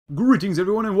Greetings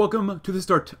everyone and welcome to the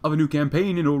start of a new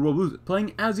campaign in Old World Blues,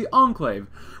 playing as the Enclave,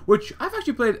 which I've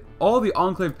actually played all the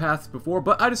Enclave paths before,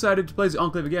 but I decided to play as the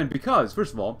Enclave again because,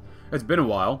 first of all, it's been a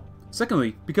while,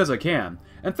 secondly, because I can,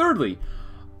 and thirdly,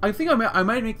 I think I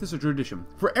might make this a tradition.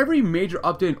 For every major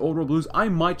update in Old World Blues, I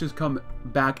might just come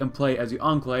back and play as the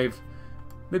Enclave,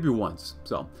 maybe once,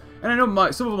 so. And I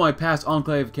know some of my past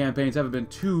Enclave campaigns haven't been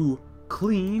too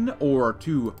clean or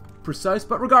too precise,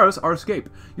 but regardless, our escape.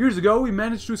 Years ago, we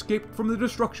managed to escape from the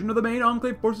destruction of the main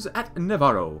Enclave forces at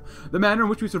Navarro. The manner in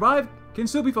which we survived can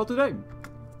still be felt today.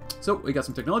 So, we got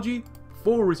some technology,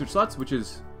 4 research slots, which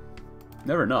is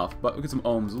never enough, but we get some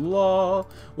Ohm's Law,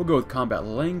 we'll go with combat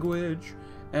language,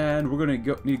 and we're going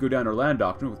to need to go down our land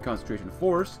doctrine with concentration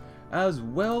force, as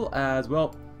well as,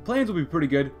 well, planes will be pretty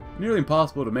good, nearly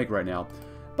impossible to make right now,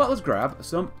 but let's grab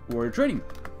some warrior training.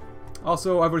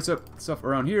 Also, I've already set stuff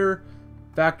around here.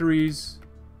 Factories.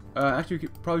 Actually, we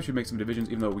probably should make some divisions,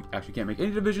 even though we actually can't make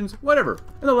any divisions. Whatever.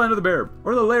 In the land of the bear,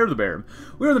 or the lair of the bear.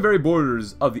 We are on the very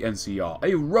borders of the NCR,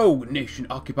 a rogue nation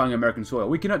occupying American soil.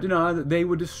 We cannot deny that they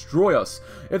would destroy us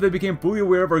if they became fully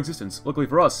aware of our existence. Luckily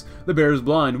for us, the bear is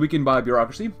blind, weakened by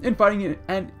bureaucracy, and fighting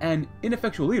an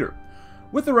ineffectual leader.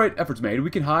 With the right efforts made, we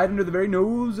can hide under the very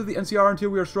nose of the NCR until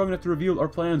we are strong enough to reveal our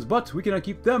plans, but we cannot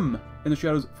keep them in the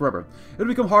shadows forever. It'll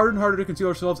become harder and harder to conceal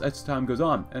ourselves as time goes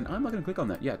on, and I'm not going to click on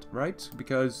that yet, right?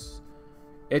 Because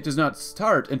it does not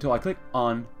start until I click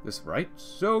on this, right?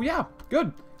 So yeah,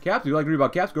 good. Caps, if you like to read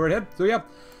about caps, go right ahead. So yeah,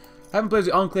 haven't played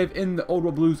the Enclave in the Old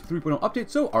World Blues 3.0 update,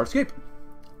 so our escape.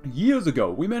 Years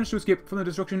ago, we managed to escape from the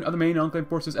destruction of the main Enclave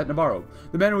forces at Navarro.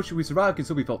 The manner in which we survived can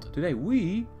still be felt today.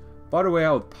 We fought our way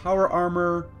out with power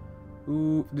armor.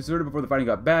 Ooh, deserted before the fighting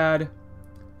got bad.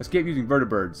 Escape using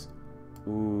vertibirds.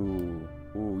 Ooh,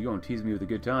 you don't tease me with a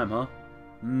good time, huh?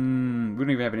 We don't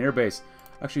even have an airbase.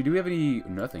 Actually, do we have any?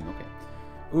 Nothing,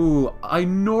 okay. Ooh, I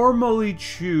normally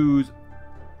choose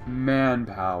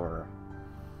manpower.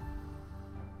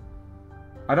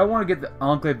 I don't want to get the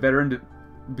Enclave veteran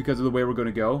because of the way we're going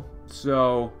to go.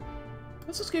 So,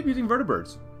 let's escape using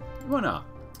vertibirds. Why not?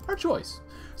 Our choice.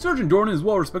 Sergeant Dornan is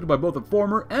well respected by both the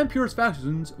former and purist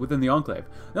factions within the Enclave.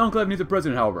 The Enclave needs a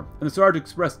president, however, and the Sergeant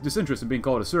expressed disinterest in being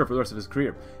called a sir for the rest of his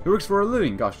career. He works for a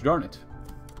living, gosh darn it.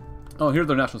 Oh, here's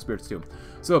their national spirits too.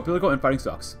 So, political and fighting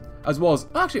stocks. As well as,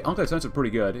 actually, Enclave science are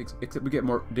pretty good, except we get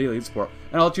more daily support.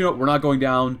 And I'll let you know, we're not going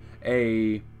down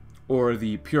the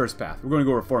purist path. We're going to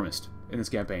go reformist in this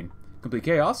campaign. Complete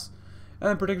chaos, and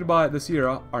then protected by the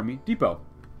Sierra Army Depot.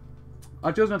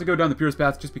 I chose not to go down the purist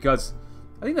path just because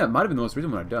I think that might have been the most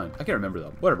recent one I've done. I can't remember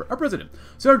though. Whatever. Our president.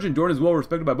 Sergeant Dornan is well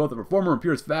respected by both the reformer and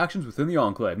purist factions within the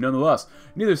Enclave. Nonetheless,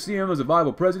 neither see him as a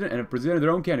viable president and have presented their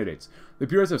own candidates. The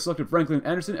purists have selected Franklin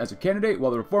Anderson as a candidate,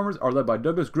 while the reformers are led by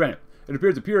Douglas Granite. It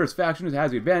appears the purist faction has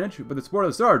the advantage, but the support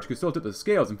of the Sarge could still tip the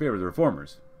scales in favor of the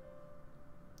reformers.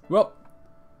 Well,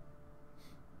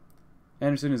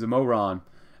 Anderson is a moron.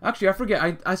 Actually, I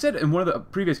forget. I said in one of the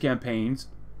previous campaigns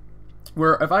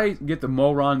where if I get the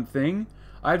moron thing,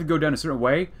 I have to go down a certain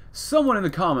way. Someone in the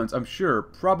comments, I'm sure,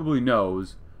 probably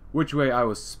knows which way I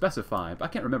was specifying, but I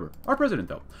can't remember. Our president,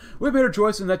 though. We've made our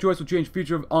choice, and that choice will change the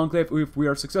future of Enclave if we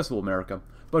are successful, America.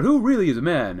 But who really is a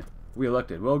man we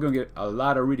elected? Well, we're going to get a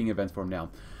lot of reading events for him now.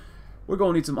 We're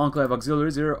going to need some Enclave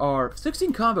auxiliaries. There are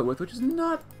 16 combat width, which is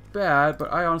not bad,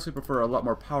 but I honestly prefer a lot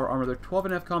more power armor. They're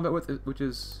 12.5 combat width, which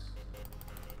is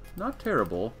not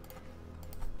terrible.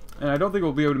 And I don't think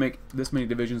we'll be able to make this many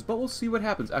divisions, but we'll see what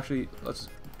happens. Actually, let's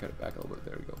cut it back a little bit.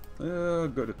 There we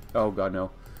go. Oh, God, no.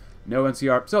 No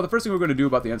NCR. So, the first thing we're going to do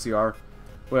about the NCR,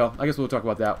 well, I guess we'll talk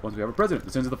about that once we have a president.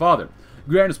 The sins of the father.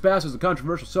 Granite's past is a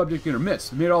controversial subject in our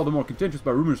midst, made all the more contentious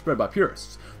by rumors spread by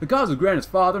purists. The cause of Granite's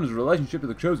father is his relationship to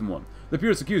the Chosen One. The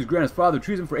purists accuse Granite's father of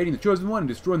treason for aiding the Chosen One and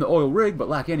destroying the oil rig, but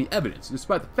lack any evidence,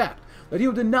 despite the fact that he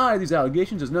will deny these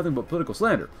allegations as nothing but political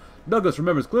slander. Douglas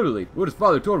remembers clearly what his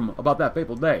father told him about that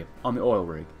fateful day on the oil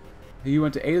rig. He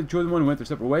went to aid the Chosen One and went their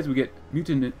separate ways. We get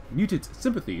mutant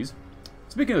sympathies.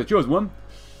 Speaking of the Chosen One,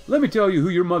 let me tell you who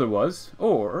your mother was.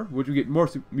 Or, would you get more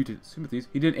mutant sympathies?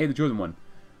 He didn't aid the Chosen One.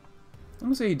 I'm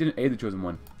going to say he didn't aid the Chosen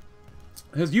One.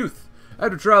 His youth.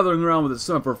 After traveling around with his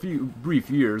son for a few brief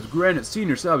years, Granite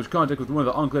Sr. established contact with one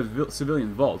of the Enclave's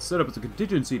civilian vaults, set up as a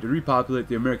contingency to repopulate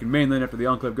the American mainland after the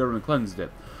Enclave government cleansed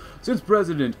it. Since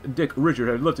President Dick Richard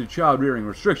had lifted child-rearing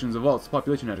restrictions, the vault's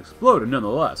population had exploded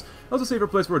nonetheless. It was a safer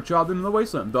place for a child than in the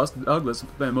wasteland, thus Douglas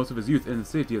spent most of his youth in the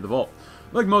safety of the vault.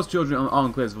 Like most children on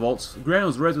Enclave's vaults, Granite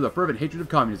was raised with a fervent hatred of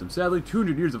communism. Sadly,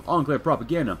 200 years of Enclave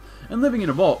propaganda, and living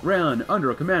in a vault ran under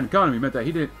a command economy meant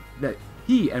that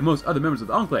he and most other members of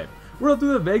the Enclave were left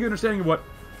with a vague understanding of what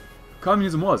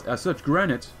communism was. As such,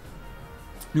 Granite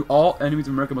knew all enemies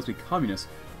of America must be communists.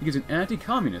 He gives an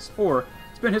anti-communist, or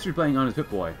spend history playing on his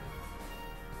Pip-Boy.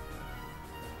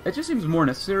 It just seems more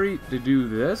necessary to do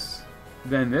this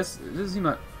than this. It doesn't seem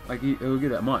like he'll get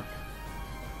that much.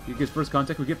 He gets first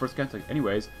contact, we get first contact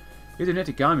anyways. He's an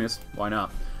anti-communist, why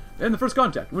not? In the first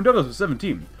contact, when Douglas was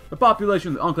 17, the population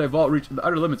of the Enclave Vault reached the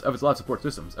utter limits of its life support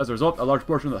systems. As a result, a large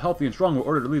portion of the healthy and strong were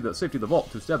ordered to leave the safety of the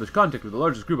vault to establish contact with the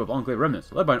largest group of Enclave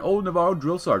remnants, led by an old Navarro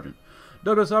drill sergeant.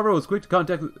 Douglas, however, was quick to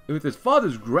contact with his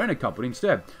father's Granite company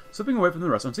instead, slipping away from the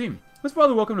rest unseen. His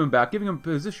father welcomed him back, giving him a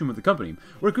position with the company,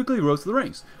 where he quickly rose to the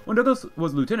ranks. When Douglas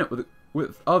was lieutenant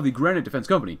of the Granite Defense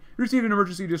Company, he received an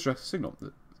emergency distress signal.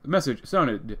 The message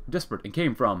sounded desperate and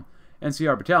came from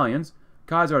NCR battalions,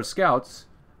 Kaiser Scouts,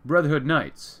 Brotherhood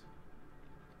Knights.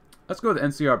 Let's go to the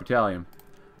NCR battalion.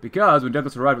 Because when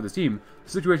Douglas arrived with his team, the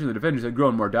situation of the defenders had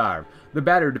grown more dire. The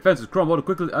battered defenses crumbled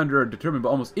quickly under a determined but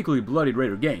almost equally bloodied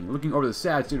Raider gang. Looking over the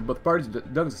sad state of both parties,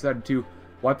 Douglas decided to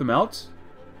wipe them out.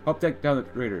 Help take down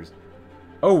the Raiders.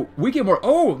 Oh, we get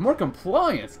more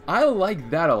compliance. I like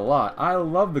that a lot. I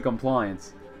love the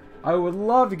compliance. I would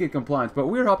love to get compliance, but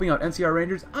we're helping out NCR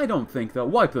Rangers. I don't think they'll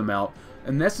wipe them out.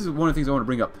 And this is one of the things I want to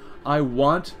bring up. I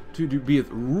want to be as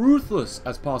ruthless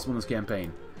as possible in this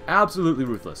campaign. Absolutely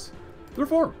ruthless.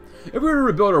 Reform. If we were to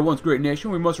rebuild our once great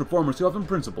nation, we must reform ourselves in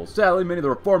principle. Sadly, many of the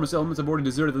reformist elements have already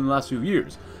deserted in the last few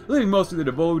years, leaving mostly the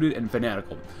devoted and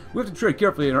fanatical. We have to tread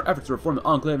carefully in our efforts to reform the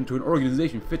Enclave into an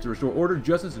organization fit to restore order,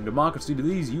 justice, and democracy to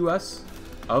these U.S.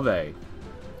 of A. And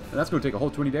that's going to take a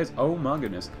whole 20 days? Oh my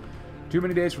goodness. Too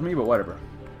many days for me, but whatever.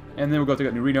 And then we'll go take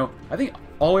out New Reno. I think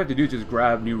all we have to do is just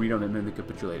grab New Reno and then they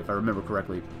capitulate, if I remember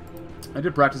correctly. I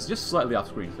did practice just slightly off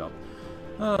screen, so.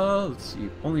 Let's see.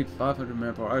 Only 500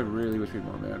 manpower. I really wish we had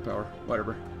more manpower.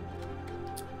 Whatever.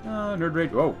 Nerd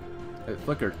rage. Whoa. It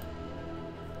flickered.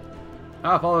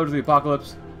 Followers of the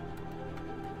apocalypse.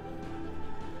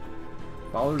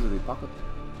 Followers of the apocalypse?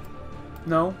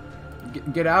 No.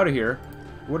 Get out of here.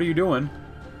 What are you doing?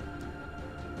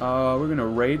 We're going to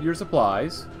raid your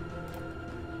supplies.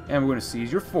 And we're going to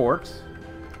seize your fort.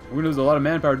 We're going to lose a lot of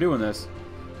manpower doing this.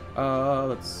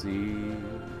 Let's see.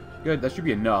 Good. That should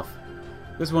be enough.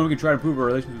 This one we can try to improve our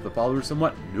relations with the followers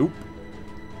somewhat. Nope.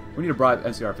 We need to bribe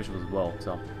NCR officials as well,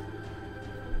 so.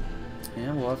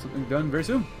 And we'll have something done very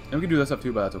soon. And we can do that stuff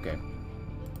too, but that's okay.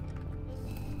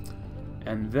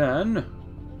 And then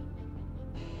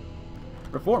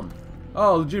reform.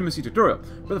 Legitimacy tutorial.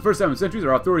 For the first time in centuries,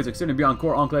 our authorities extended beyond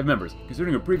core Enclave members.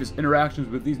 Considering our previous interactions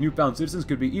with these newfound citizens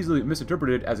could be easily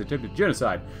misinterpreted as attempted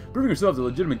genocide. Proving ourselves a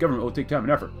legitimate government will take time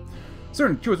and effort.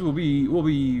 Certain choices will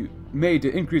be made to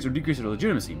increase or decrease our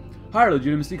legitimacy. Higher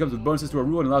legitimacy comes with bonuses to our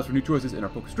rule and allows for new choices in our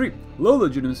focus tree. Low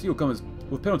legitimacy will come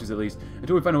with penalties at least,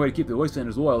 until we find a way to keep the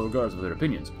Wastelanders loyal regardless of their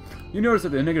opinions. You notice that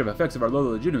the negative effects of our low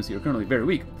legitimacy are currently very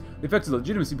weak. The effects of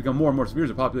legitimacy become more and more severe as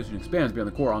the population expands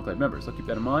beyond the core Enclave members, so keep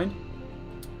that in mind.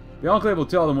 The Enclave will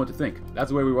tell them what to think. That's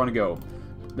the way we want to go.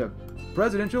 The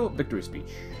presidential victory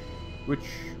speech, which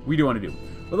we do want to do.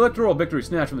 With electoral victory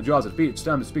snatched from the jaws of defeat, it's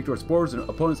time to speak to our supporters and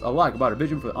opponents alike about our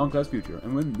vision for the Enclave's future.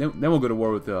 And then we'll go to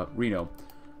war with Reno.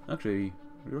 Actually,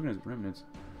 reorganize remnants.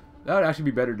 That would actually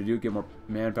be better to do, get more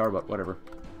manpower, but whatever.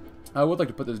 I would like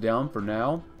to put this down for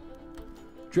now.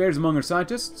 Traders among our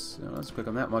scientists. Let's click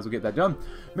on that. Might as well get that done.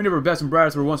 Many of our best and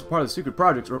brightest were once part of the secret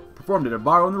projects or performed at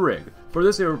Navarro in the rig. For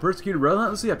this, they were persecuted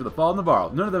relentlessly after the fall of Navarro.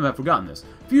 None of them have forgotten this.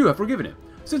 Few have forgiven it.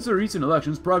 Since the recent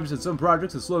elections, progress in some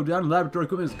projects has slowed down, laboratory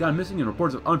equipment has gone missing, and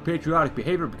reports of unpatriotic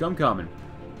behavior have become common.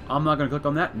 I'm not going to click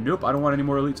on that. Nope, I don't want any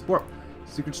more elite support.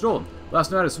 Secret stolen.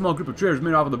 Last night, a small group of traders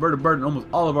made off with a bird of burden almost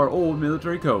all of our old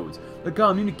military codes. The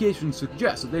communications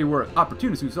suggest that they were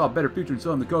opportunists who saw a better future in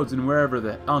selling the codes than wherever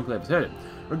the Enclave is headed.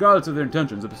 Regardless of their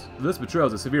intentions, this betrayal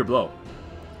is a severe blow.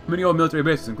 Many old military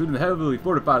bases, including the heavily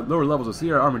fortified lower levels of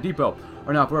Sierra Armored Depot,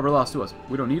 are now forever lost to us.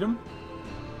 We don't need them.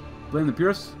 Blame the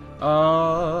purists.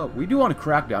 We do want to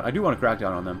crack down. I do want to crack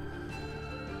down on them.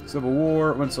 Civil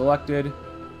War, when selected.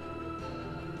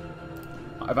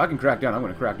 If I can crack down, I'm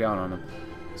going to crack down on them.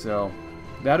 So,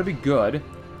 that'll be good.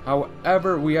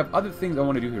 However, we have other things I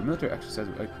want to do here. Military exercise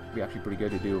would be actually pretty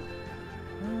good to do.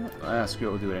 Screw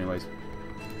it, we'll do it anyways.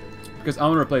 Because I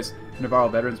want to replace Navarro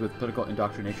veterans with political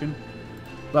indoctrination.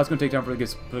 But that's going to take time for it to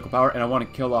get political power, and I want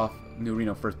to kill off New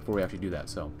Reno first before we actually do that.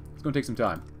 So, it's going to take some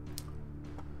time.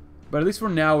 But at least for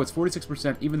now, it's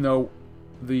 46%, even though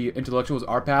the intellectuals,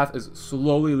 our path, is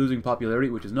slowly losing popularity,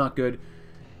 which is not good.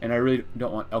 And I really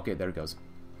don't want... Okay, there it goes.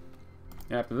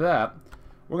 And after that,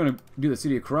 we're going to do the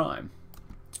City of Crime.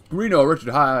 Reno, a wretched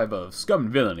hive of scum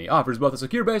and villainy, offers both a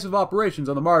secure base of operations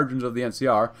on the margins of the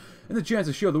NCR and the chance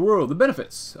to show the world the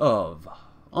benefits of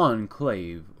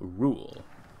Enclave rule.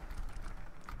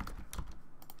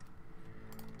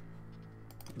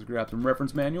 Let's grab some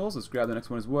reference manuals. Let's grab the next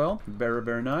one as well. Very,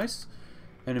 very nice.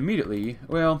 And immediately,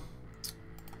 well,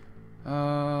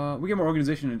 we get more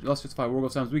organization and less justified war goal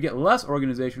times. We get less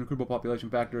organization, recruitable population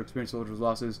factor, experienced soldiers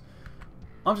losses.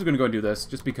 I'm just going to go and do this,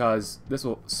 just because this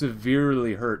will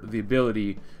severely hurt the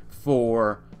ability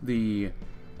for the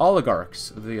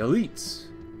oligarchs, the elites,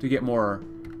 to get more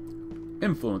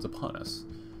influence upon us.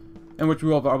 And which we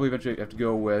will probably eventually have to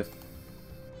go with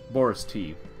Boris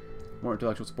T. More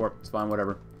intellectual support, it's fine,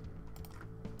 whatever.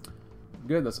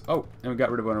 Good, that's... Oh, and we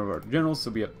got rid of one of our generals, so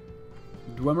be it.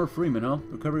 Dwemer Freeman, huh?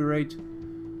 Recovery rate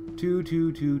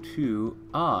 2222.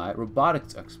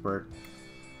 Robotics expert.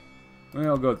 Well,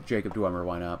 I'll go with Jacob Dwemer,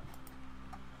 why not?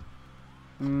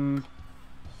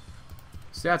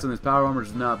 Stats on this power armor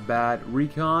is not bad.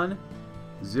 Recon,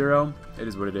 0. It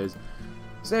is what it is.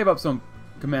 Save up some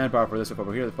command power for this stuff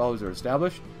over here. The followers are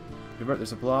established. Divert their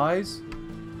supplies.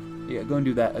 Yeah, go and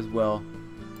do that as well.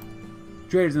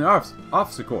 Traders in the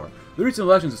officer corps. The recent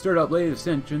elections have stirred up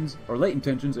latent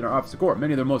tensions in our officer corps.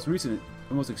 Many of their most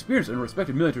experienced and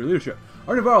respected military leadership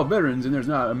are Navarro veterans, and there's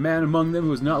not a man among them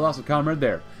who has not lost a comrade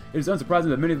there. It is unsurprising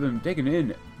that many of them taken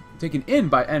in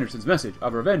by Anderson's message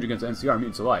of revenge against NCR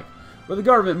mutants alike. With the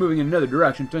government moving in another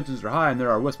direction, tensions are high and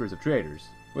there are whispers of traitors.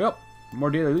 Well, more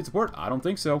daily elite support? I don't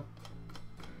think so.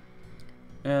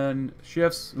 And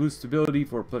shifts, lose stability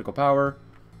for political power.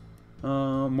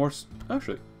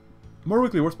 Actually, more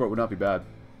weekly war support would not be bad.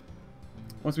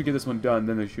 Once we get this one done,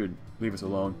 then they should leave us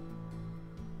alone.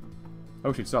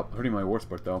 I should stop hurting my war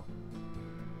support, though.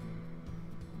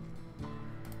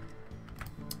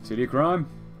 City of crime.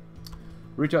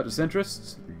 Reach out to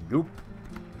centrists. Nope.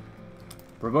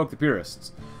 Provoke the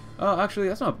purists. Actually,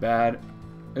 that's not bad.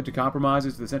 To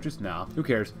compromises to the centrists? Nah, who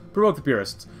cares? Provoke the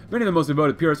purists. Many of the most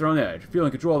devoted purists are on the edge.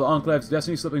 Feeling control of the Enclave's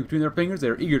destiny slipping between their fingers, they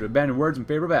are eager to abandon words in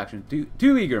favor of action.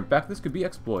 Too eager, in fact, this could be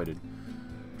exploited.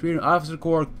 Treating officer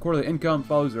corps, quarterly income,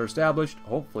 follows are established.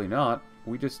 Hopefully not.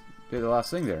 We just did the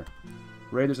last thing there.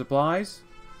 Raid their supplies.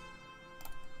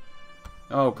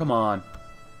 Oh, come on.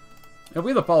 If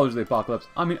we have the followers of the apocalypse,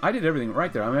 I mean, I did everything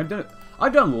right there. I mean,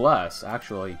 I've done less,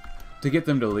 actually, to get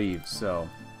them to leave, so...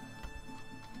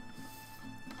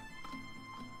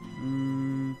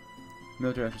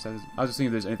 Military exercises. I was just thinking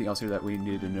if there's anything else here that we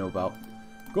needed to know about.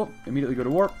 Cool. Immediately go to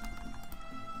war.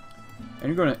 And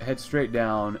you're going to head straight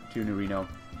down to New Reno.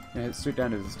 And head straight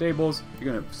down to the stables.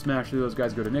 You're going to smash through those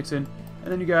guys, go to Nixon.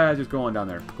 And then you guys just go on down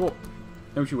there. Cool.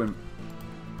 Then we should win.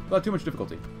 Without too much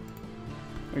difficulty.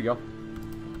 There you go.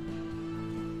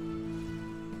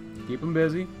 Keep them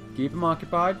busy. Keep them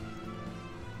occupied.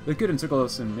 They could encircle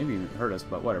us and maybe even hurt us,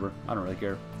 but whatever. I don't really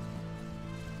care.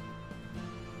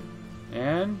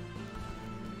 And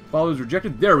followers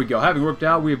rejected. There we go. Having worked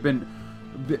out, we have been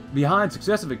behind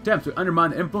successive attempts to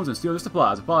undermine the influence and steal their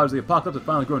supplies. The followers of the apocalypse have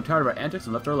finally grown tired of our antics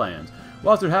and left our lands.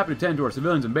 Whilst they're happy to tend to our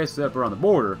civilians and bases up around the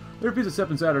border, they refuse to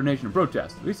step inside our nation and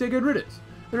protest. We say good riddance.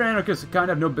 They're anarchists that kind of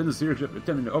have no business leadership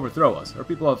attempting to overthrow us. Our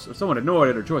people have somewhat annoyed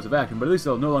at our choice of action, but at least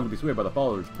they'll no longer be swayed by the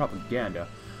followers' propaganda.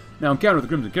 Now, encounter with the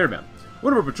Crimson Caravan.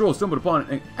 One of our patrols stumbled upon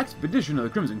an expedition of the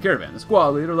Crimson Caravan. The squad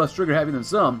leader, less trigger-happy than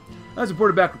some, has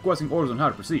reported back requesting orders on how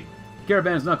to proceed. The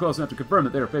caravan is not close enough to confirm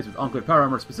that they are faced with Enclave power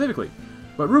armor specifically,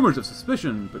 but rumors of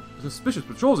suspicious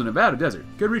patrols in Nevada desert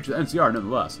could reach the NCR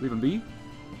nonetheless. Leave them be?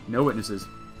 No witnesses.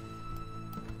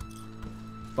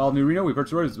 Follow New Reno. We've heard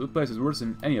stories this place is worse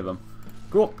than any of them.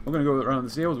 Cool. We're going to go around the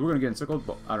stables. We're going to get encircled,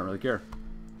 but I don't really care.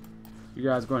 You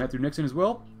guys going to head through Nixon as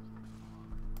well?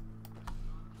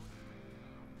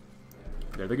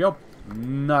 There they go.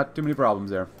 Not too many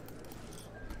problems there.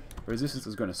 Resistance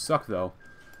is going to suck, though.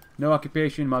 No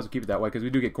occupation. Might as well keep it that way, because we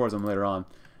do get cores on them later on.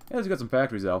 Yeah, we got some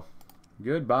factories, though.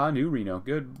 Goodbye, New Reno.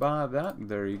 Goodbye, that.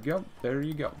 There you go. There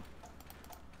you go.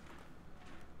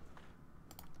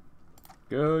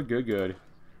 Good, good, good.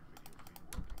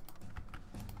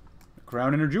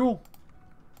 Crown Inner Jewel.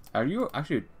 Are you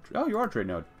actually... Oh, you are a trade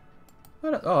node.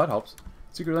 Oh, that helps.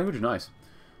 Secret language is nice.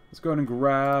 Let's go ahead and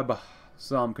grab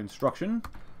some construction.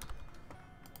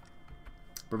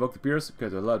 Provoke the Pierce,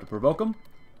 because they're allowed to provoke them.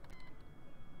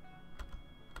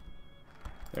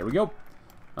 There we go.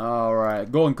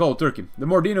 Alright, Golden Cold Turkey. The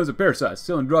Mordinos are parasites,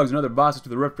 selling drugs and other bosses to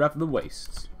the riffraff of the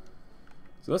wastes.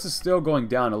 So this is still going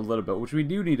down a little bit, which we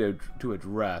do need to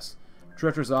address.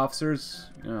 Treacherous officers.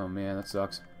 Oh man, that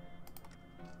sucks.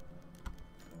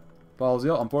 Falls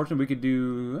ill. Unfortunately, we could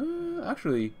do...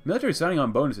 actually, military signing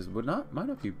on bonuses might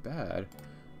not be bad.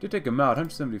 Did take them out.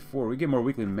 174. We get more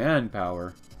weekly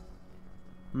manpower.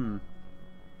 We'll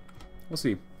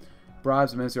see.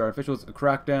 Bribes of NCR officials. A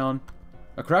crackdown.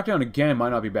 A crackdown again might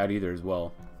not be bad either as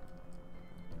well.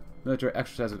 Military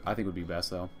exercises I think would be best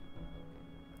though.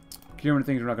 procurement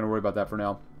things, we're not going to worry about that for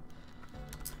now.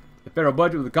 The federal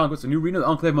budget with the conquest of New Reno, the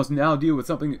Enclave must now deal with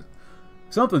something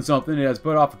it has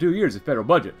put off for 2 years, the federal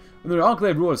budget. When the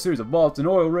Enclave ruled a series of vaults and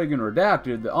oil rigging were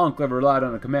redacted, the Enclave relied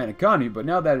on a command economy, but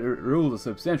now that it ruled a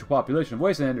substantial population of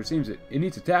wastelanders, it seems it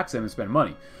needs to tax them and spend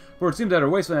money. For it seems that our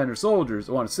wastelander soldiers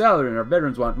want a salary and our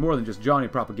veterans want more than just Johnny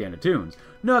propaganda tunes.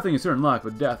 Nothing is certain in life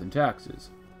but death and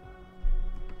taxes.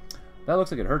 That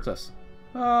looks like it hurts us.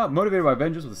 Motivated by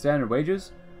vengeance with the standard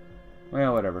wages?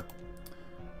 Well, whatever.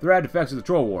 Threat effects of the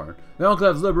Troll War. The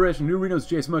Enclave's liberation, New Reno has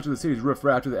chased much of the city's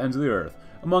riffraff to the ends of the earth.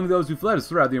 Among those who fled is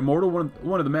Threat, the immortal,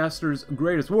 one of the Master's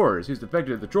greatest warriors. He's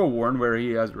defected at the Troll War, where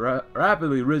he has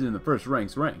rapidly risen in the first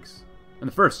ranks.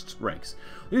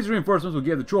 These reinforcements will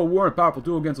give the Troll War a powerful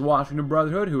tool against the Washington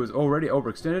Brotherhood, who is already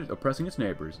overextended, oppressing its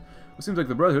neighbors. It seems like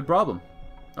the Brotherhood problem.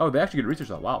 Oh, they actually get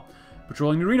research on. Wow.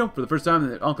 Patrolling New Reno. For the first time in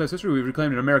the Enclave's history, we've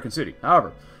reclaimed an American city.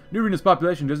 However, New Reno's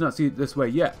population does not see it this way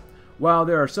yet. While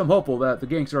there are some hopeful that the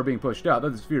gangsters are being pushed out,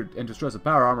 others fear and distrust of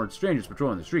power-armored strangers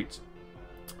patrolling the streets.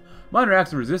 Minor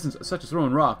acts of resistance, such as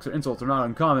throwing rocks or insults, are not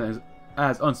uncommon,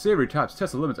 as unsavory types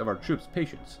test the limits of our troops'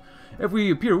 patience. If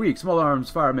we appear weak, small arms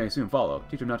fire may soon follow.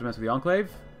 Teach them not to mess with the Enclave.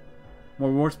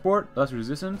 More war support, less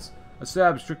resistance.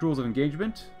 Establish strict rules of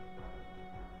engagement.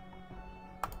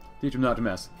 Teach them not to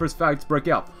mess. First fights break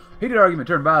out. Heated argument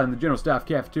turned violent in the General Staff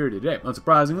cafeteria today.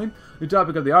 Unsurprisingly, the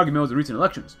topic of the argument was the recent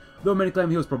elections. Though many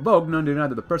claim he was provoked, none denied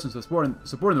that the person supporting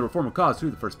the reform cause threw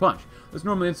the first punch. This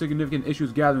normally insignificant issue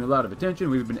is gathering a lot of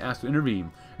attention. We've been asked to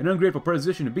intervene. An ungrateful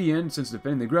position to be in, since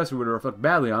defending the aggressor would reflect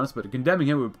badly on us, but condemning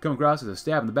him would come across as a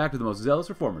stab in the back to the most zealous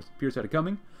reformers. Pierce had it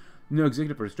coming. No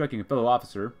executive for striking a fellow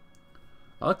officer.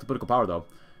 I like the political power, though.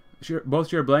 Both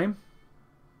share blame.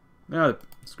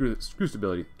 Screw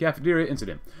stability. Cafeteria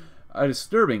incident. A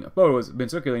disturbing photo has been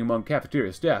circulating among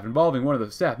cafeteria staff, involving one of the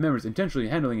staff members intentionally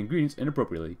handling ingredients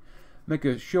inappropriately. Make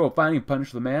a show of finding and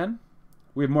punish the man.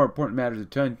 We have more important matters to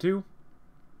attend to.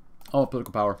 All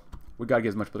political power. We gotta get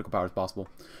as much political power as possible.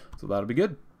 So that'll be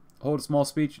good. Hold a small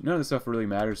speech. None of this stuff really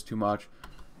matters too much.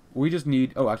 We just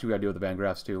need... Oh, actually we gotta deal with the Van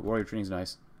Graffs too. Warrior training's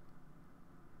nice.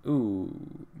 Ooh.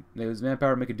 There's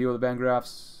manpower. Make a deal with the Van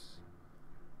Graffs.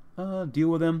 Deal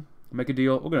with them. Make a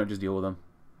deal. We're gonna just deal with them.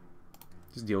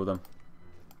 Just deal with them.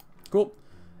 Cool.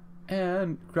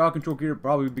 And crowd control gear,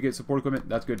 probably get support equipment.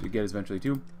 That's good to get eventually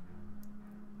too.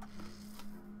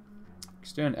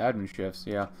 Extend admin shifts,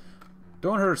 yeah.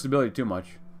 Don't hurt stability too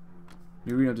much.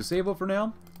 New Reno disable for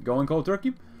now. Going cold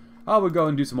turkey. I would go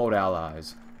and do some old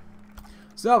allies.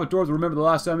 Salvatores will remember the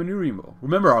last time in New Reno.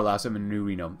 Remember our last time in New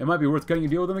Reno. It might be worth cutting a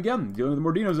deal with them again. Dealing with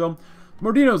the Mordinos though.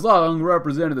 Mordinos long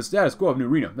represented the status quo of New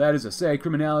Reno. That is to say,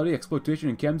 criminality, exploitation,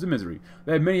 and chems and misery.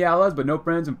 They had many allies, but no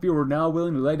friends, and few were now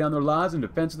willing to lay down their lives in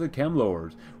defense of the chem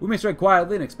lords. We may strike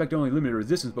quietly and expect only limited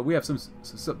resistance, but we have some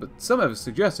have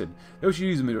suggested that we should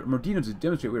use Mordinos to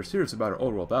demonstrate we are serious about our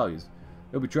old world values.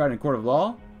 They'll be tried in a court of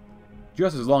law.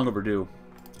 Justice is long overdue.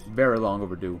 Very long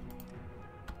overdue.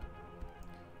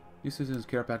 Use citizens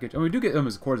care package. And we do get them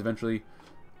as courts eventually.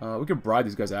 We can bribe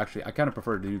these guys actually. I kind of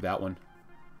prefer to do that one.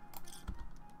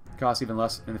 Cost even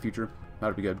less in the future.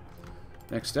 That'd be good.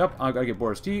 Next up, I gotta get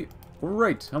Boris T.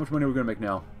 Great. How much money are we gonna make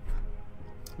now?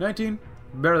 19.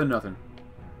 Better than nothing.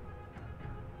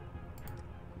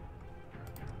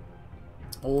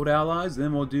 Old allies.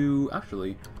 Then we'll do.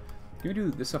 Actually, can we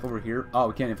do this stuff over here? Oh,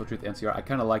 we can't infiltrate the NCR. I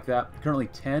kind of like that. Currently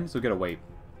 10, so gotta wait.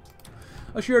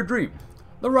 A shared dream.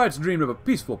 The Wrights dreamed of a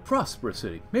peaceful, prosperous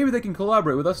city. Maybe they can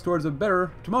collaborate with us towards a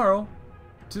better tomorrow.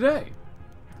 Today.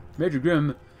 Major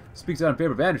Grimm speaks out in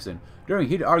favor of Anderson. During a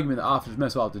heated argument in the officers'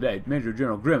 mess hall today, Major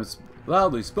General Grimm has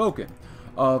loudly spoken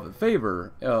of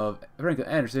favor of Franklin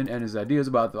Anderson and his ideas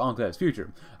about the Enclave's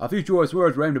future. A few choice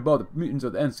words were aimed at both the mutants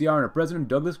of the NCR and our President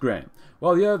Douglas Granite.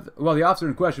 While the officer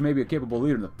in question may be a capable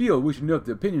leader in the field, we should note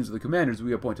the opinions of the commanders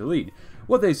we appoint to lead.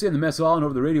 What they say in the mess hall and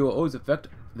over the radio will always affect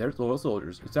their loyal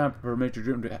soldiers. It's time for Major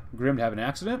Grimm to have an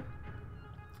accident.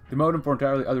 Demote him for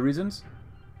entirely other reasons.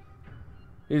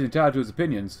 He's entitled to his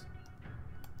opinions.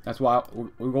 That's why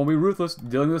we're going to be ruthless,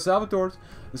 dealing with the Salvatores.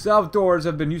 The Salvatores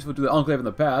have been useful to the Enclave in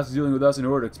the past, dealing with us in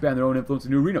order to expand their own influence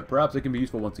in New Reno. Perhaps they can be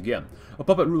useful once again. A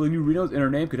puppet ruling New Reno's inner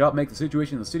name could help make the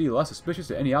situation in the city less suspicious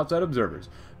to any outside observers.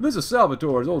 Mrs.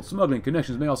 Salvatore's old smuggling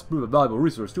connections may also prove a valuable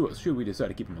resource to us, should we decide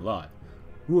to keep him alive.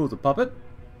 Rule the puppet.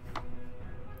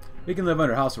 He can live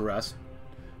under house arrest.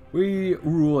 We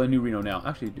rule in New Reno now.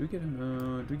 Actually, do we get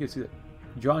him? Do we get to see that?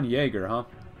 John Yeager, huh?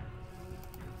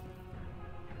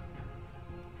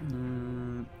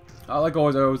 I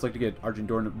always like to get Argent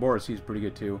Dorn. Boris, he's pretty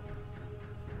good too.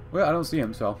 Well, I don't see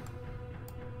him, so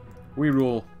we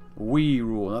rule,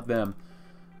 not them.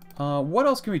 What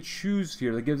else can we choose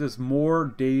here that gives us more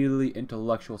daily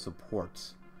intellectual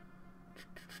supports?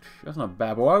 That's not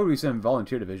bad, but why would we send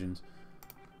volunteer divisions?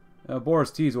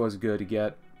 Boris T is always good to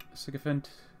get. Sycophant.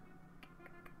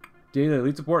 Daily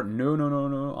elite support? No, no, no,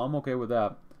 no. I'm okay with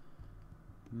that.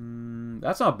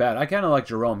 That's not bad. I kind of like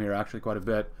Jerome here, actually, quite a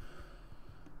bit.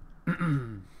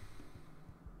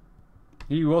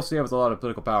 He will stay with a lot of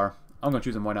political power. I'm going to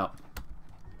choose him. Why not?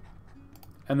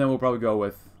 And then we'll probably go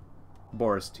with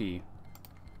Boris T.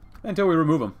 Until we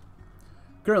remove him.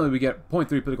 Currently, we get 0.3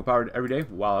 political power every day.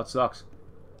 Wow, that sucks.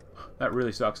 That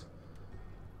really sucks.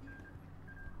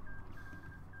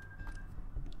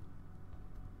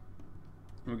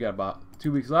 We got about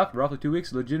 2 weeks left, roughly 2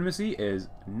 weeks. Legitimacy is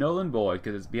null and void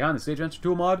because it's behind the stage transfer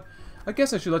tool mod. I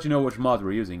guess I should let you know which mods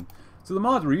we're using. So the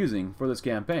mods we're using for this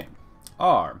campaign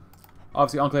are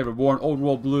obviously Enclave Reborn, Old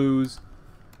World Blues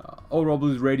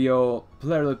Radio,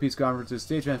 Player Peace Conferences,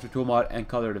 Stage Transfer Tool Mod, and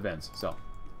Colored Events. So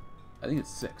I think it's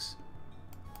 6.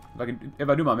 If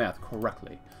I do my math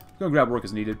correctly. I'm gonna grab work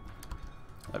as needed.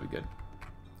 That'd be good.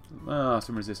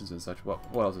 Some resistance and such. What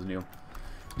else is new?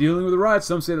 Dealing with the riots.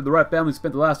 Some say that the Riot family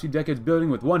spent the last few decades building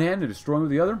with one hand and destroying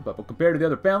with the other, but compared to the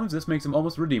other families, this makes them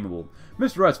almost redeemable.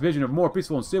 Mr. Riot's vision of a more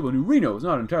peaceful and stable New Reno is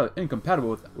not entirely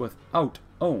incompatible without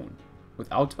our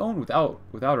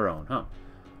own, huh?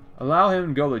 Allow him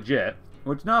to go legit,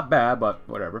 which is not bad, but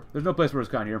whatever. There's no place for his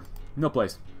kind here. No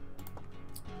place.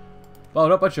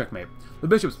 Followed up by checkmate. The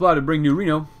bishops plotted to bring New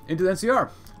Reno into the NCR.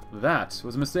 That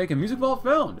was a mistake, and Music Vault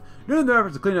found. During their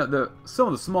efforts to clean up some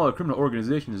of the smaller criminal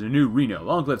organizations in New Reno,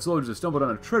 Enclave soldiers have stumbled on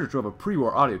a treasure trove of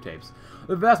pre-war audio tapes.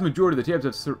 The vast majority of the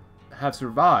tapes have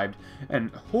survived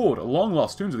and hold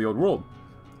long-lost tunes of the old world.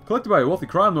 Collected by a wealthy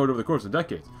crime lord over the course of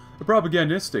decades, the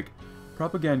propagandistic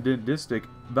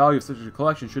value of such a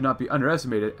collection should not be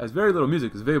underestimated, as very little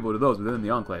music is available to those within the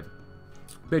Enclave.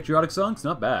 Patriotic songs?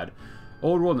 Not bad.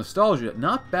 Old world nostalgia?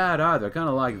 Not bad either. I kind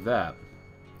of like that.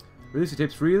 Release the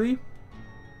tapes freely?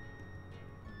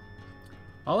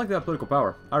 I like that political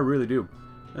power. I really do.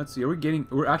 Let's see.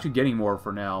 We're actually getting more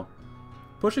for now.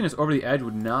 Pushing us over the edge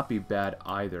would not be bad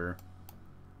either.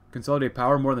 Consolidate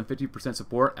power, more than 50%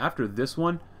 support. After this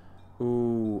one,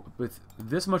 ooh, with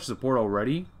this much support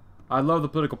already, I love the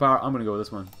political power. I'm going to go with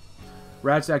this one.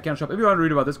 Radstack Counter Shop. If you want to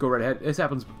read about this, go right ahead. This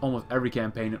happens almost every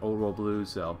campaign in Old World Blues,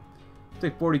 so.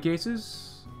 Take 40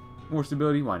 cases. More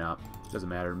stability. Why not? Doesn't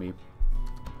matter to me.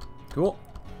 Cool.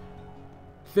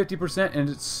 50%, and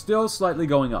it's still slightly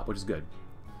going up, which is good.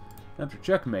 After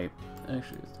checkmate.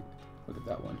 Actually, let's look at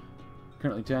that one.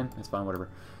 Currently 10. That's fine, whatever.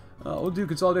 We'll do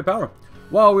consolidate power.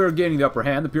 While we are gaining the upper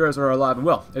hand, the purists are alive and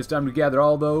well. It's time to gather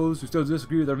all those who still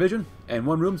disagree with our vision in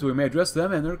one room so we may address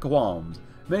them and their qualms.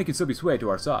 Many can still be swayed to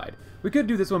our side. We could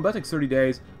do this one, but it takes 30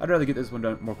 days. I'd rather get this one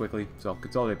done more quickly, so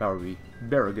consolidate power would be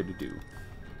very good to do.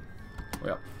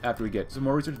 Well, after we get some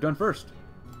more research done first.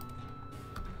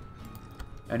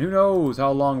 And who knows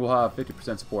how long we'll have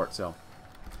 50% support, so.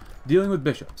 Dealing with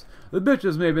bishops. The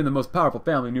bishops may have been the most powerful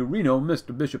family in New Reno.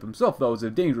 Mr. Bishop himself, though, is a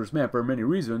dangerous man for many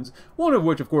reasons, one of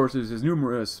which, of course, is his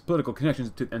numerous political connections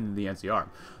to the NCR.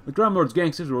 The Crime Lord's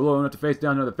gangsters were loyal enough to face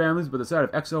down other families, but the sight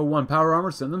of XO1 power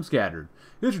armor sent them scattered.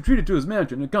 He was retreated to his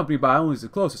mansion, accompanied by only his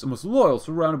closest and most loyal,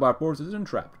 surrounded by forces and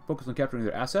trapped. Focus on capturing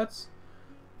their assets.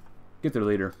 Get their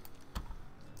leader.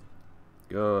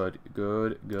 Good,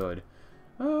 good, good.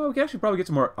 We can actually probably get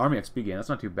some more army XP gain. That's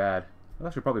not too bad. That's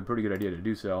actually probably a pretty good idea to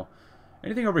do so.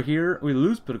 Anything over here, we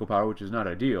lose political power, which is not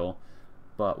ideal,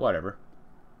 but whatever.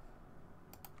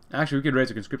 Actually, we could raise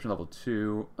the conscription level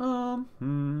 2.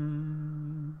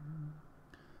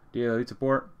 Daily elite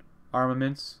support,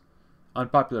 armaments,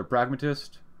 unpopular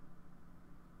pragmatist.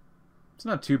 It's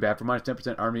not too bad for minus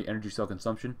 10% army energy cell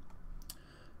consumption.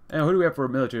 And who do we have for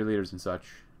military leaders and such?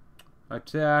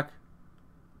 Attack.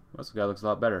 Well, this guy looks a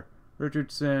lot better.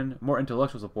 Richardson, more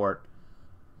intellectual support.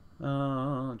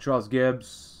 Charles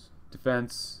Gibbs.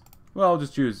 Defense. Well, I'll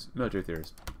just choose military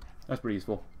theories. That's pretty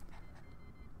useful.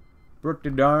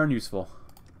 Pretty darn useful.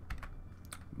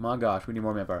 My gosh, we need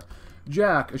more manpower.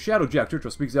 Shadow Jack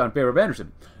Churchill speaks out in favor of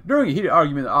Anderson. During a heated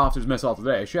argument at the officers' mess hall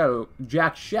today, Shadow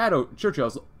Churchill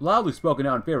has loudly spoken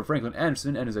out in favor of Franklin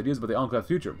Anderson and his ideas about the Enclave's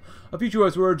future. A few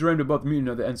choice words are aimed at both the mutant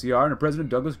of the NCR and President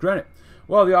Douglas Granite.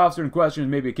 While the officer in question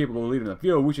may be a capable leader in the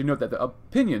field, we should note that the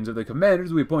opinions of the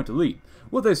commanders we appoint to lead,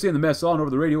 what they say in the mess hall and over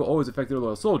the radio, will always affect their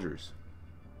loyal soldiers.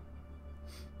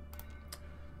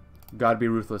 Gotta be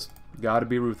ruthless. Gotta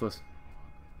be ruthless.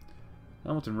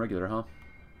 Hamilton regular, huh?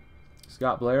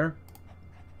 Scott Blair.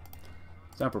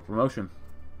 It's time for promotion.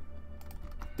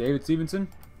 David Stevenson.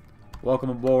 Welcome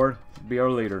aboard. Be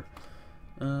our leader.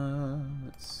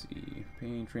 Let's see.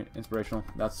 Pain, train, inspirational.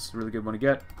 That's a really good one to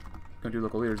get. country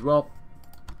local leaders. Well,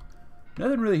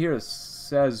 nothing really here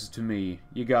says to me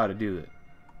you gotta do it.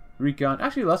 Recon.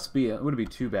 Actually, less speed. It wouldn't be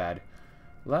too bad.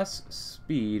 Less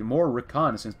speed, more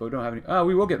reconnaissance, but we don't have any... Oh,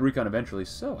 we will get recon eventually.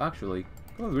 So, actually,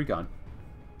 go with recon.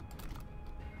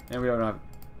 And we don't have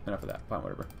enough of that. Fine,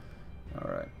 whatever.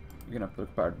 Alright. You're gonna have to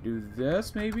power to do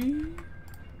this, maybe?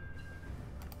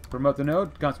 Promote the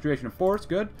node. Concentration of force.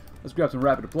 Good. Let's grab some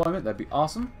rapid deployment. That'd be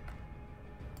awesome.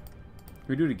 Can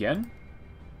we do it again?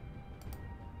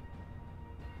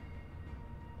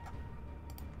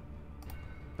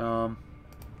 Well,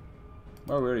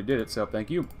 we already did it, so thank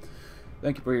you.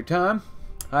 Thank you for your time.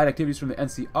 Hide activities from the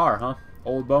NCR, huh?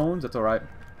 Old bones? That's alright.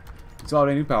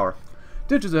 Consolidating new power.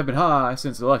 Tensions have been high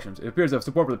since the elections. It appears that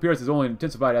support for the PS has only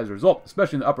intensified as a result,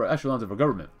 especially in the upper echelons of our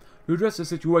government. To address this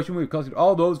situation, we've collected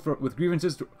all those with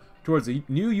grievances towards the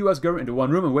new U.S. government into one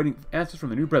room and waiting answers from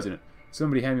the new president.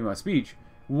 Somebody hand me my speech.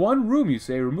 One room, you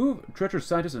say? Remove treacherous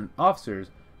scientists and officers.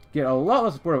 Get a lot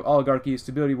less support of oligarchy,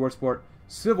 stability, war support,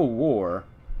 civil war.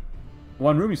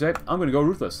 One room, you say? I'm going to go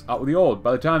ruthless. Out with the old.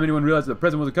 By the time anyone realized that the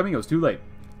president wasn't coming, it was too late.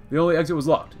 The only exit was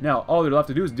locked. Now, all they're left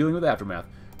to do is dealing with the aftermath.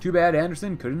 Too bad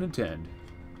Anderson couldn't attend.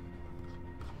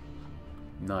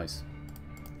 Nice.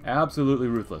 Absolutely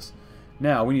ruthless.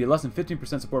 Now, we need less than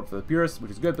 15% support for the purists, which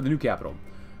is good for the new capital.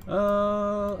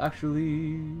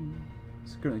 Actually...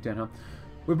 It's currently 10, huh?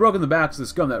 We've broken the backs of the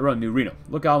scum that run New Reno.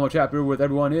 Look how much happier with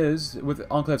everyone is with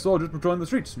Enclave soldiers patrolling the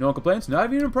streets. No complaints,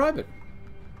 not even in private.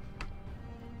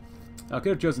 I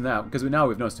could have chosen that, because now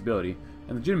we have no stability.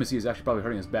 And legitimacy is actually probably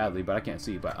hurting us badly, but I can't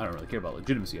see. But I don't really care about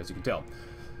legitimacy, as you can tell.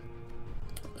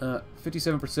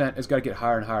 57%. It's got to get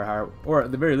higher and higher and higher. Or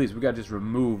at the very least, we've got to just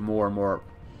remove more and more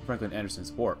Franklin Anderson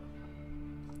support.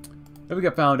 If we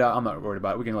get found out, I'm not worried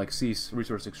about it. We can, like, cease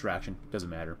resource extraction. Doesn't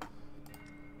matter.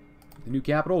 The new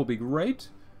capital will be great.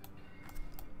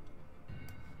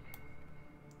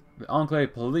 The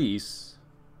Enclave Police.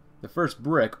 The first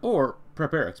brick. Or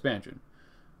prepare expansion.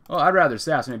 Well, I'd rather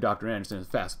assassinate Dr. Anderson as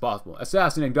fast as possible.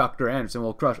 Assassinating Dr. Anderson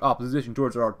will crush opposition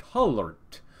towards our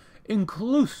tolerant,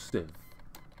 inclusive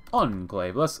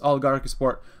Enclave. Less oligarchy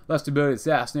support, less stability.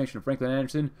 Assassination of Franklin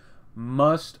Anderson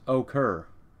must occur.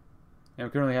 And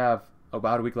we currently have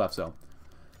about a week left, so.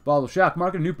 Volatile shack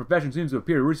market, a new profession seems to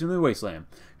appear recently in the wasteland.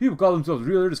 People call themselves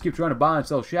realtors, just keep trying to buy and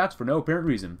sell shacks for no apparent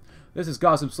reason. This has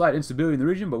caused some slight instability in the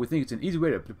region, but we think it's an easy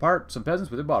way to depart some peasants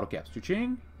with their bottle caps.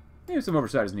 Cha-ching? Maybe some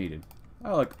oversight is needed.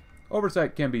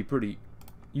 Oversight can be pretty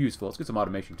useful. Let's get some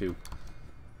automation too.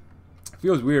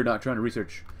 Feels weird not trying to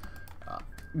research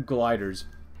gliders.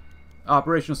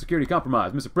 Operational security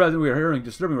compromise. Mr. President, we are hearing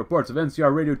disturbing reports of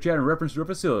NCR radio chat in reference to our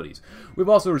facilities. We've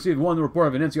also received one report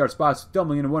of an NCR spy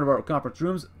stumbling into one of our conference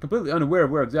rooms, completely unaware of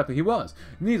where exactly he was.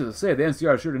 Needless to say, the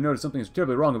NCR is sure to notice something is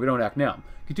terribly wrong if we don't act now.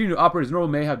 Continue to operate as normal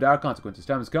may have dire consequences.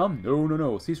 Time has come? No, no,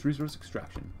 no. Cease resource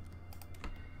extraction.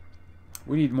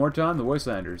 We need more time, the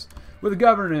Wastelanders. With the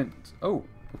government... Oh,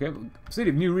 okay. The city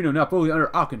of New Reno now fully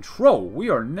under our control. We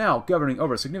are now governing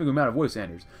over a significant amount of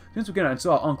Wastelanders. Since we cannot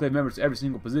install Enclave members to every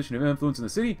single position of influence in the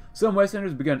city, some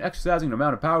Wastelanders began exercising an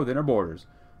amount of power within our borders.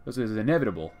 This is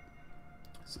inevitable.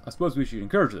 I suppose we should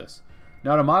encourage this.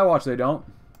 Not on my watch, they don't.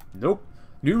 Nope.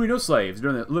 New Reno slaves.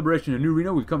 During the liberation of New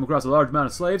Reno, we've come across a large amount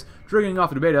of slaves, triggering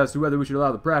off a debate as to whether we should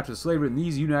allow the practice of slavery in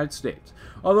these United States.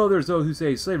 Although there's those who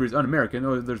say slavery is un-American,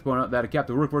 others point out that a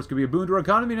captive workforce could be a boon to our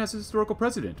economy and has a historical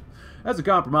precedent. As a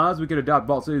compromise, we could adopt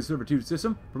Vault City's servitude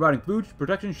system, providing food,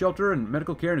 protection, shelter, and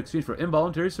medical care in exchange for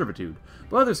involuntary servitude.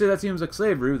 But others say that seems like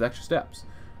slavery with extra steps.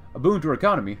 A boon to our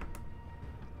economy.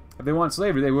 If they want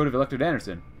slavery, they would have elected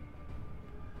Anderson.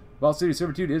 Vault City's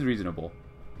servitude is reasonable.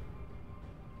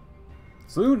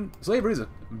 Slavery is a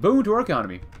boon to our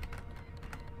economy.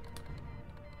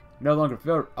 No longer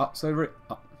feel slavery.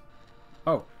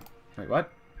 Oh, wait,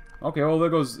 what? Okay, well there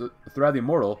goes Thread the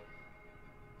Immortal.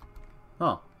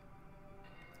 Huh?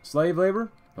 Slave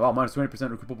labor? Well, minus 20%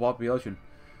 recoupable population.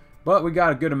 But we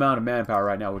got a good amount of manpower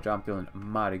right now, which I'm feeling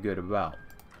mighty good about.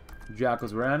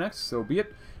 Jackals were annexed, so be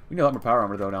it. We need a lot more power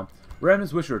armor though now.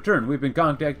 Remnants wish to return. We've been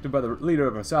contacted by the leader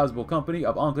of a sizable company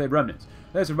of Enclave Remnants.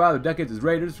 They survived their decades as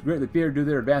raiders, greatly feared due to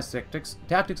their advanced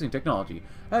tactics and technology.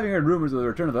 Having heard rumors of the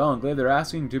return of the Enclave, they're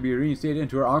asking to be reinstated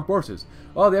into our armed forces.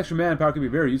 All the extra manpower could be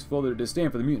very useful. Their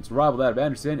disdain for the mutants rival that of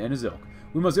Anderson and his ilk.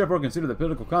 We must therefore consider the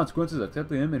political consequences of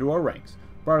accepting them into our ranks.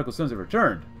 Particle sons have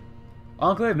returned.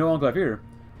 Enclave? No Enclave here.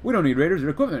 We don't need raiders or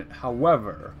equipment.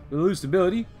 However, to lose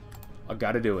stability, I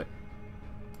gotta do it.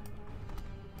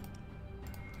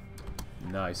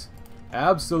 Nice.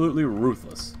 Absolutely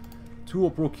ruthless. Tool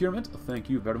procurement, thank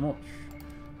you very much.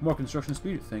 More construction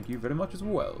speed, thank you very much as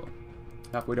well.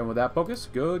 Halfway done with that focus.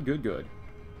 Good, good, good.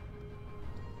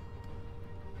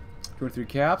 23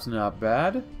 caps, not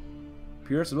bad.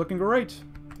 Pierce is looking great.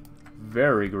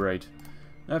 Very great.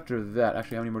 After that,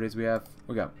 actually, how many more days do we have?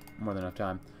 We got more than enough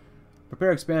time.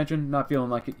 Prepare expansion, not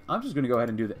feeling like it. I'm just going to go ahead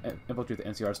and do the infiltrate the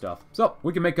NCR stuff. So,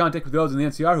 we can make contact with those in the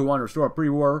NCR who want to restore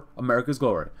pre-war America's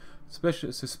glory.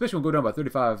 Suspicion will go down by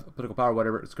 35 political power,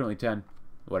 whatever. It's currently 10.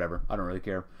 Whatever. I don't really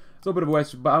care. It's a little bit of a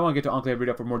waste, but I want to get to Enclave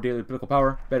Reborn for more daily political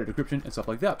power, better decryption, and stuff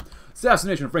like that.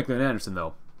 Assassination of Franklin Anderson,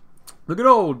 though. The good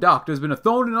old doctor has been a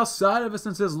thorn in our side ever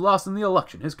since his loss in the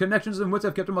election. His connections and wits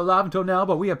have kept him alive until now,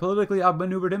 but we have politically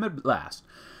outmaneuvered him at last.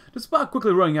 Despite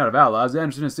quickly running out of allies,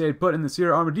 Anderson has stayed put in the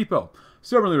Sierra Armored Depot,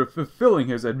 stubbornly fulfilling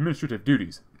his administrative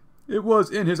duties. It was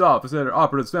in his office that our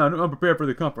operatives found him unprepared for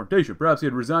the confrontation. Perhaps he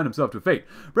had resigned himself to fate.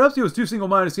 Perhaps he was too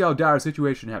single-minded to see how dire a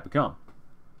situation had become.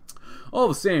 All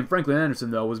the same, Franklin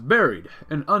Anderson, though, was buried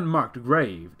in an unmarked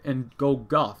grave in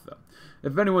Golgotha.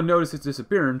 If anyone noticed his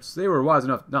disappearance, they were wise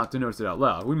enough not to notice it out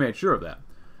loud. We made sure of that.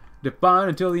 Defined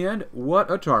until the end, what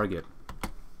a target.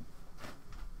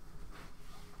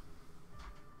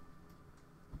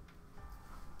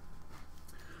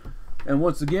 And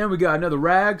once again, we got another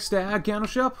rag stag candle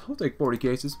shop. We'll take 40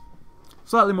 cases.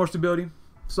 Slightly more stability.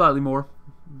 Slightly more.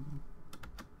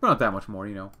 But not that much more,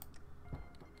 you know.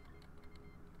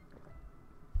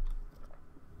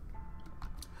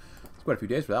 It's quite a few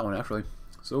days for that one, actually.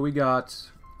 So we got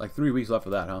like 3 weeks left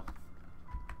for that, huh?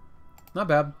 Not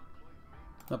bad.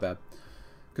 Not bad.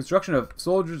 Construction of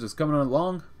soldiers is coming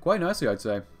along quite nicely, I'd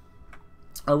say.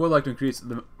 I would like to increase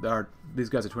these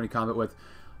guys at 20 combat with.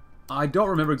 I don't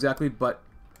remember exactly, but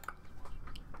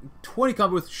 20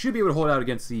 combat with should be able to hold out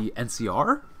against the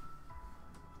NCR.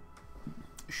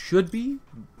 Should be.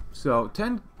 So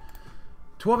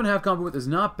 12.5 combat with is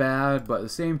not bad, but at the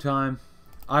same time,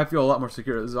 I feel a lot more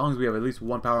secure as long as we have at least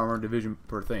one power armor division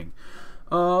per thing.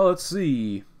 Let's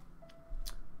see.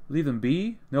 Leave them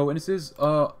be. No witnesses.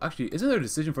 Actually, isn't there a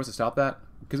decision for us to stop that?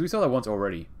 Because we saw that once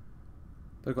already.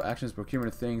 Political actions,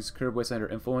 procurement of things, curb wasteland or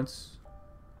influence.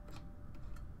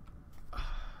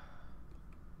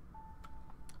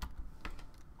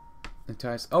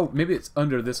 Entice. Oh, maybe it's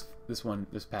under this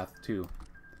path too.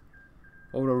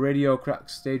 Orbital radio, crack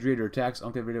stage raider attacks,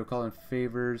 Enclave radio call in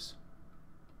favors.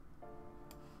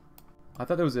 I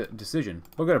thought there was a decision.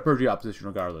 We've got to purge the opposition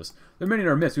regardless. There are many in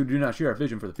our midst who do not share our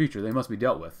vision for the future. They must be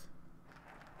dealt with.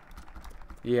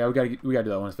 Yeah, we gotta do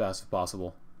that one as fast as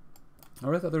possible. I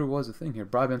really thought there was a thing here.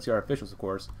 Bribe NCR officials, of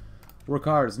course. Work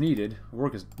hard is needed.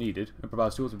 Work is needed.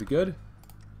 Improvise tools would be good.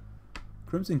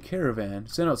 Crimson Caravan.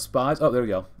 Send out spies. Oh, there we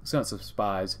go. Send out some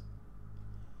spies.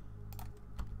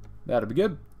 That'll be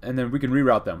good. And then we can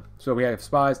reroute them. So we have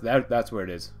spies. That's where it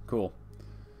is. Cool.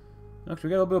 Actually,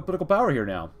 we got a little bit of political power here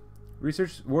now.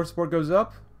 Research, war support goes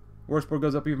up. War support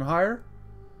goes up even higher.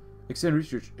 Extend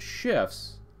research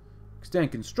shifts.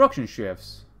 Extend construction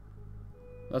shifts.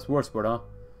 That's war support, huh?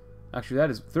 Actually,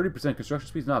 that is 30% construction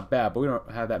speed. It's not bad, but we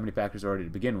don't have that many factors already to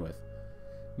begin with.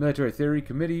 Military Theory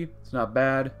Committee. It's not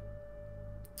bad.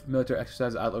 Military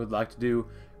exercises I would like to do.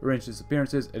 Arrange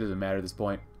disappearances. It doesn't matter at this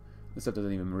point. This stuff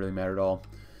doesn't even really matter at all.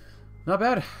 Not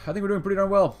bad. I think we're doing pretty darn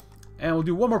well. And we'll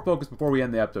do one more focus before we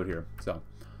end the episode here. So.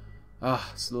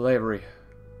 Slavery.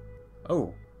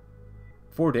 Oh.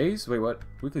 4 days? Wait, what?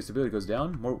 Weekly stability goes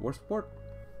down? More war support?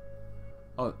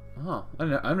 Oh, huh. I've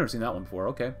never seen that one before.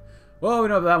 Okay. Well, we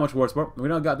don't have that much war support. We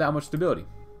don't got that much stability.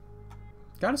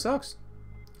 Kinda sucks.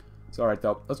 It's alright,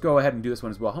 though. Let's go ahead and do this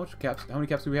one as well. How many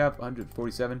caps do we have?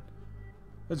 147?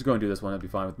 Let's go and do this one. That'd be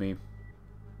fine with me.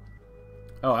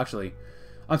 Oh, actually,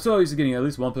 I'm so used to getting at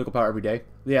least one political power every day.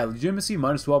 Yeah, legitimacy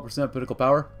minus 12% political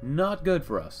power. Not good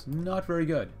for us. Not very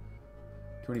good.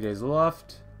 20 days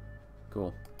left.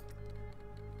 Cool.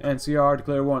 NCR,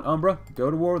 declare war on Umbra. Go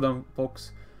to war with them,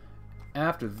 folks.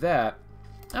 After that,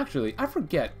 actually, I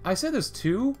forget. I said this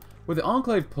too with the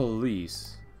Enclave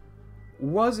Police.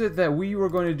 Was it that we were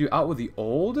going to do out with the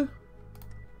old?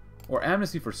 Or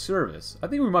amnesty for service? I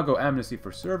think we might go amnesty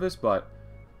for service, but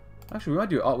actually we might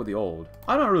do out with the old.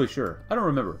 I'm not really sure. I don't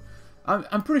remember.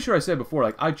 I'm pretty sure I said before,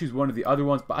 like, I'd choose one of the other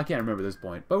ones, but I can't remember at this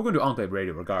point. But we're going to do Enclave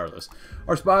Radio regardless.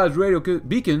 Our spies' radio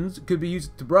beacons could be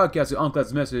used to broadcast the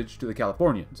Enclave's message to the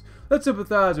Californians. Let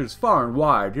sympathizers far and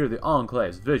wide hear the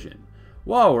Enclave's vision.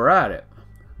 While we're at it,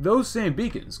 those same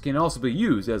beacons can also be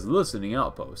used as listening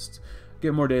outposts.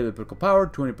 Get more daily political power,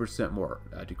 20% more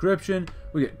decryption.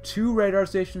 We get 2 radar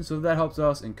stations, so that helps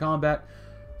us in combat.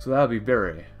 So that'll be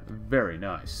very, very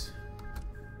nice.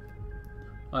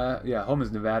 Yeah, home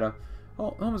is Nevada.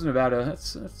 Oh, home is Nevada.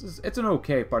 It's an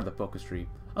okay part of the focus tree.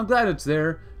 I'm glad it's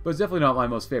there, but it's definitely not my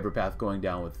most favorite path going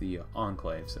down with the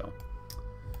Enclave. So,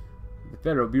 the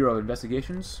Federal Bureau of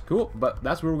Investigations, cool. But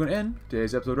that's where we're going to end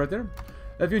today's episode right there.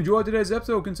 If you enjoyed today's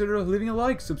episode, consider leaving a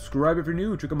like, subscribe if you're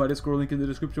new, check out my Discord link in the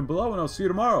description below, and I'll see you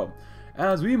tomorrow,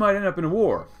 as we might end up in a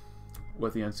war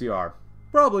with the NCR.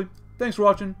 Probably. Thanks for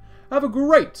watching. Have a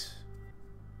great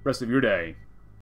rest of your day.